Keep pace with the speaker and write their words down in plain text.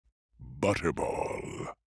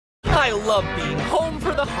Butterball. I love being home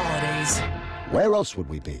for the holidays. Where else would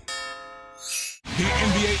we be? The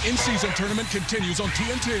NBA in-season tournament continues on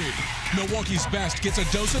TNT. Milwaukee's best gets a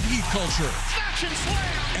dose of Heat culture.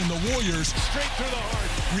 And the Warriors, straight through the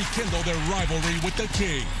heart, rekindle their rivalry with the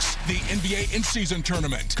Kings. The NBA in-season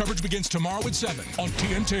tournament. Coverage begins tomorrow at 7 on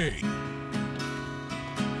TNT.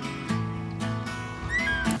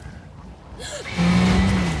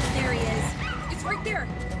 There he is. It's right there.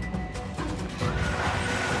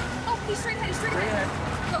 Oh, he's straight ahead. He's straight ahead.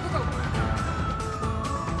 Go, go, go.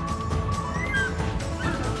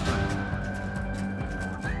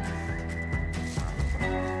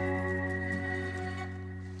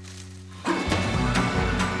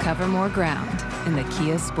 Cover more ground in the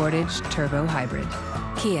Kia Sportage Turbo Hybrid.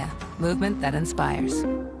 Kia, movement that inspires.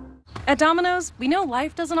 At Domino's, we know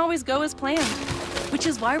life doesn't always go as planned, which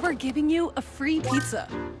is why we're giving you a free pizza.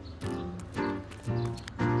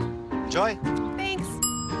 Joy. Thanks.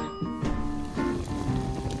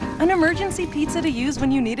 An emergency pizza to use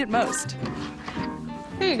when you need it most.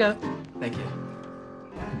 Here you go. Thank you.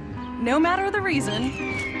 No matter the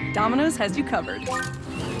reason, Domino's has you covered.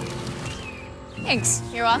 Thanks.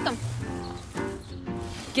 You're welcome.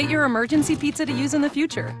 Get your emergency pizza to use in the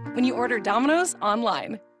future when you order Domino's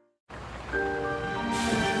online.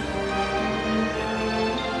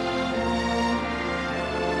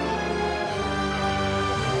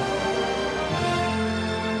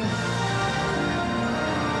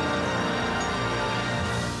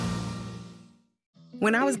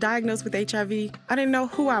 When I was diagnosed with HIV, I didn't know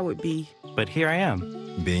who I would be. But here I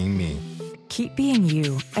am, being me. Keep being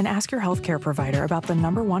you and ask your healthcare provider about the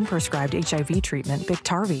 #1 prescribed HIV treatment,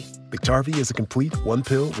 Biktarvy. Biktarvy is a complete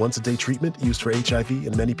one-pill, once-a-day treatment used for HIV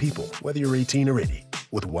in many people, whether you're 18 or 80.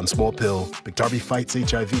 With one small pill, Biktarvy fights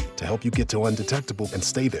HIV to help you get to undetectable and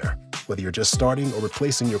stay there, whether you're just starting or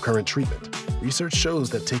replacing your current treatment. Research shows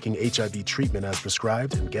that taking HIV treatment as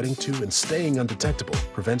prescribed and getting to and staying undetectable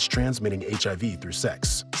prevents transmitting HIV through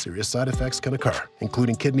sex. Serious side effects can occur,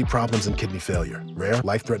 including kidney problems and kidney failure. Rare,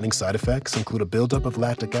 life-threatening side effects include a buildup of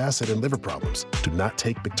lactic acid and liver problems. Do not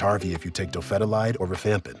take Biktarvy if you take dofetilide or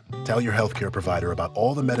rifampin. Tell your healthcare provider about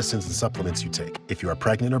all the medicines and supplements you take if you are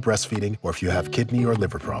pregnant or breastfeeding, or if you have kidney or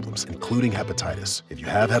liver problems, including hepatitis. If you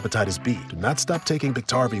have hepatitis B, do not stop taking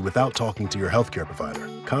Biktarvy without talking to your healthcare provider.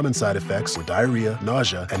 Common side effects are diarrhea,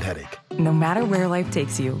 nausea, and headache. No matter where life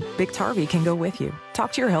takes you, Biktarvy can go with you.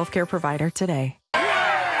 Talk to your healthcare provider today.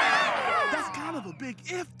 That's kind of a big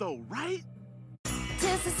if though, right?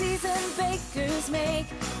 'Tis the season, bakers make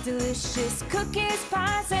delicious cookies,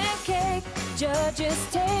 pies, and cake. Judges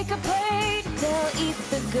take a plate, they'll eat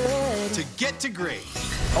the good. To get to great.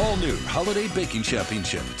 All new Holiday Baking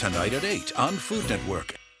Championship tonight at 8 on Food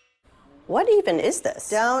Network. What even is this?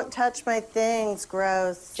 Don't touch my things,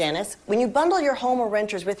 gross. Janice, when you bundle your home or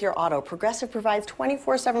renters with your auto, Progressive provides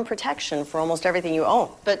 24/7 protection for almost everything you own.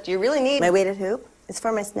 But you really need my weighted hoop. It's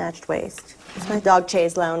for my snatched waist. It's my dog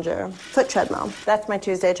chaise lounger. Foot treadmill. That's my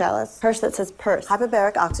Tuesday chalice. Purse that says purse.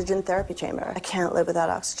 Hyperbaric oxygen therapy chamber. I can't live without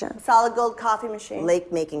oxygen. Solid gold coffee machine. Lake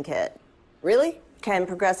making kit. Really? Can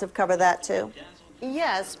Progressive cover that too?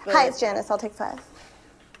 Yes, but... Hi, it's Janice. I'll take 5.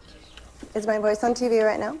 Is my voice on TV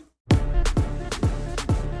right now?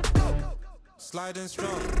 Sliding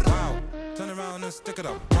strong, wow. Turn around and stick it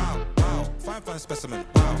up, wow, wow. Fine specimen,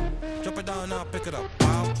 wow. Drop it down, now pick it up,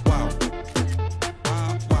 wow, wow.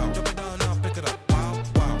 Wow, wow. Drop it down, now pick it up, wow,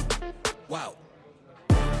 wow. Wow.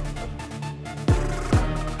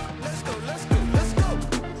 Let's go, let's go, let's go.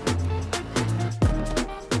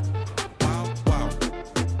 Wow, wow.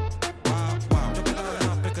 Wow, wow. Drop it down,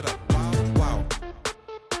 now pick it up, wow, wow.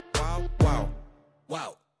 Wow, wow.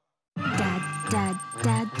 Wow.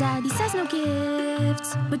 Dad, he says no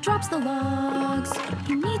gifts, but drops the logs.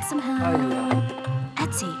 He needs some help.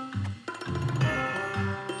 Etsy.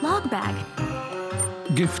 Log bag.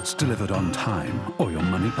 Gifts delivered on time or your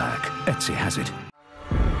money back. Etsy has it.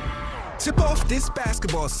 Tip off this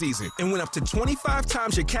basketball season and win up to 25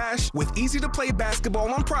 times your cash with easy-to-play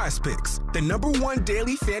basketball on PrizePicks, the #1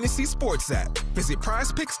 daily fantasy sports app. Visit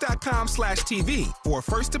prizepicks.com/TV for a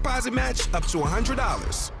first deposit match up to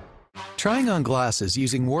 $100. Trying on glasses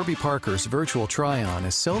using Warby Parker's virtual try-on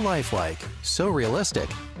is so lifelike, so realistic,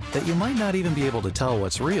 that you might not even be able to tell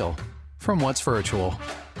what's real from what's virtual.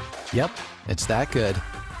 Yep, it's that good.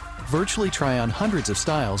 Virtually try on hundreds of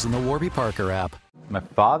styles in the Warby Parker app. My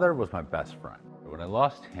father was my best friend. But when I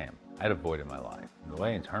lost him, I had a void in my life. And the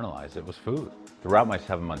way I internalized it was food. Throughout my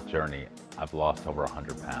 7-month journey, I've lost over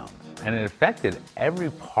 100 pounds. And it affected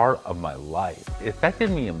every part of my life. It affected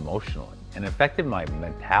me emotionally. and it affected my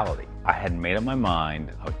mentality. I had made up my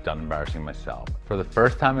mind I was done embarrassing myself. For the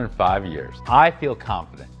first time in 5 years, I feel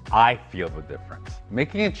confident. I feel the difference.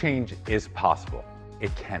 Making a change is possible.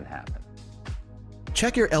 It can happen.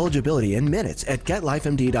 Check your eligibility in minutes at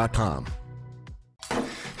GetLifeMD.com.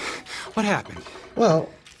 What happened? Well,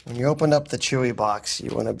 when you opened up the Chewy box,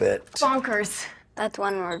 you went a bit... Bonkers. That's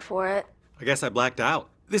one word for it. I guess I blacked out.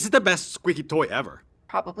 This is the best squeaky toy ever.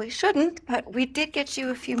 Probably shouldn't, but we did get you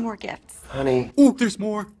a few more gifts. Honey. Ooh, there's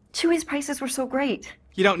more. Chewy's prices were so great.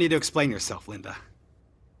 You don't need to explain yourself, Linda.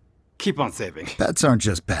 Keep on saving. Pets aren't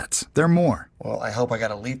just pets. They're more. Well, I hope I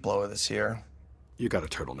got a leaf blower this year. You got a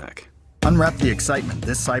turtleneck. Unwrap the excitement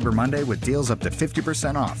this Cyber Monday with deals up to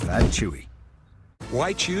 50% off at Chewy.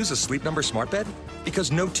 Why choose a Sleep Number smart bed?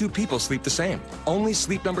 Because no two people sleep the same. Only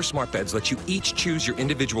Sleep Number smart beds let you each choose your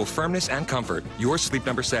individual firmness and comfort, your Sleep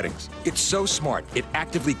Number settings. It's so smart, it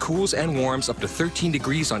actively cools and warms up to 13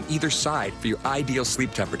 degrees on either side for your ideal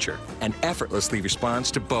sleep temperature, and effortlessly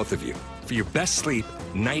responds to both of you for your best sleep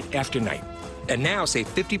night after night. And now save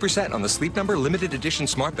 50% on the Sleep Number limited edition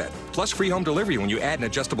smart bed, plus free home delivery when you add an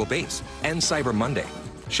adjustable base. And Cyber Monday.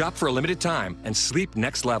 Shop for a limited time and sleep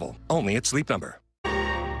next level, only at Sleep Number.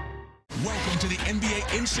 Welcome to the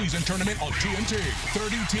NBA in-season tournament on TNT.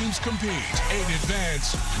 30 teams compete, 8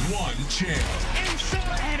 advance, 1 chance. Insane!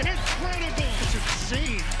 Incredible! It's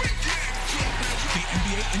insane! The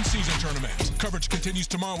NBA in-season tournament. Coverage continues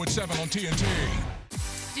tomorrow at 7 on TNT.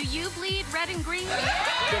 Do you bleed red and green?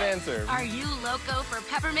 Good answer. Are you loco for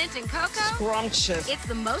peppermint and cocoa? Scrumptious. It's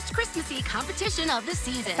the most Christmassy competition of the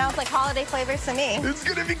season. Sounds like holiday flavors to me. It's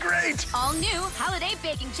gonna be great! All new Holiday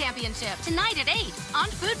Baking Championship, tonight at 8 on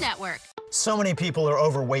Food Network. So many people are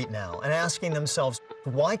overweight now and asking themselves,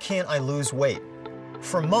 why can't I lose weight?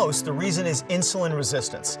 For most, the reason is insulin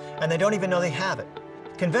resistance, and they don't even know they have it.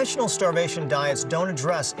 Conventional starvation diets don't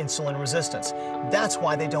address insulin resistance. That's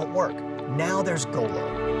why they don't work. Now there's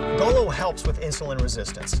Golo. Golo helps with insulin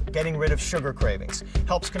resistance, getting rid of sugar cravings,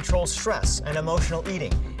 helps control stress and emotional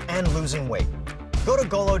eating, and losing weight. Go to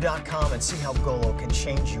Golo.com and see how Golo can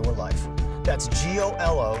change your life. That's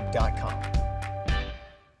GOLO.com.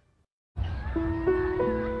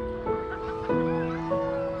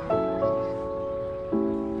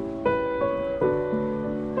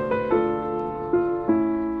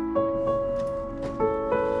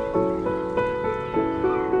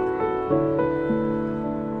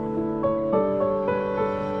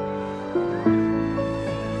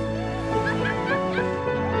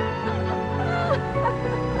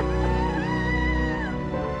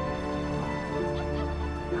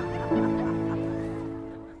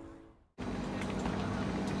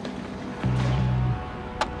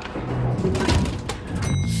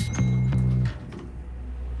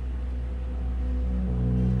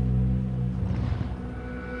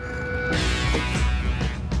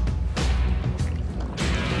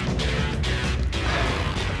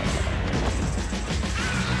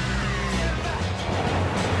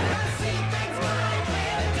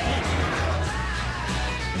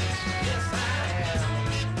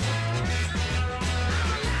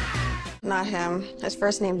 Not him. His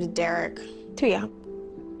first name's Derek. Too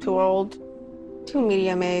young. Too old. Too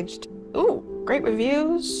medium-aged. Ooh, great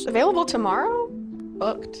reviews. Available tomorrow?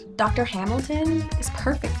 Booked. Dr. Hamilton is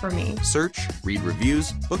perfect for me. Search, read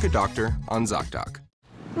reviews, book a doctor on ZocDoc.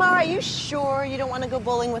 Mara, are you sure you don't want to go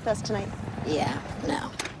bowling with us tonight? Yeah, no.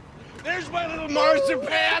 There's my little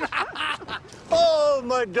marzipan! Oh,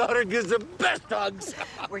 my daughter gives the best hugs.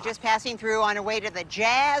 We're just passing through on our way to the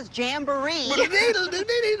Jazz Jamboree.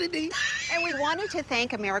 And we wanted to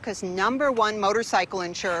thank America's #1 motorcycle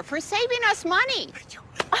insurer for saving us money.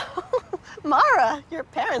 Mara, your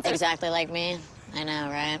parents are... Exactly like me. I know,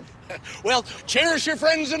 right? Well, cherish your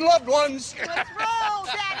friends and loved ones. Let's roll,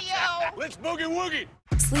 Daddy-O! Let's boogie-woogie.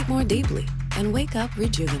 Sleep more deeply and wake up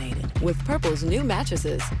rejuvenated. With Purple's new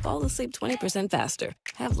mattresses, fall asleep 20% faster,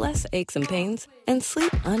 have less aches and pains, and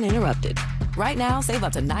sleep uninterrupted. Right now, save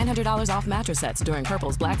up to $900 off mattress sets during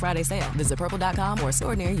Purple's Black Friday sale. Visit purple.com or a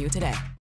store near you today.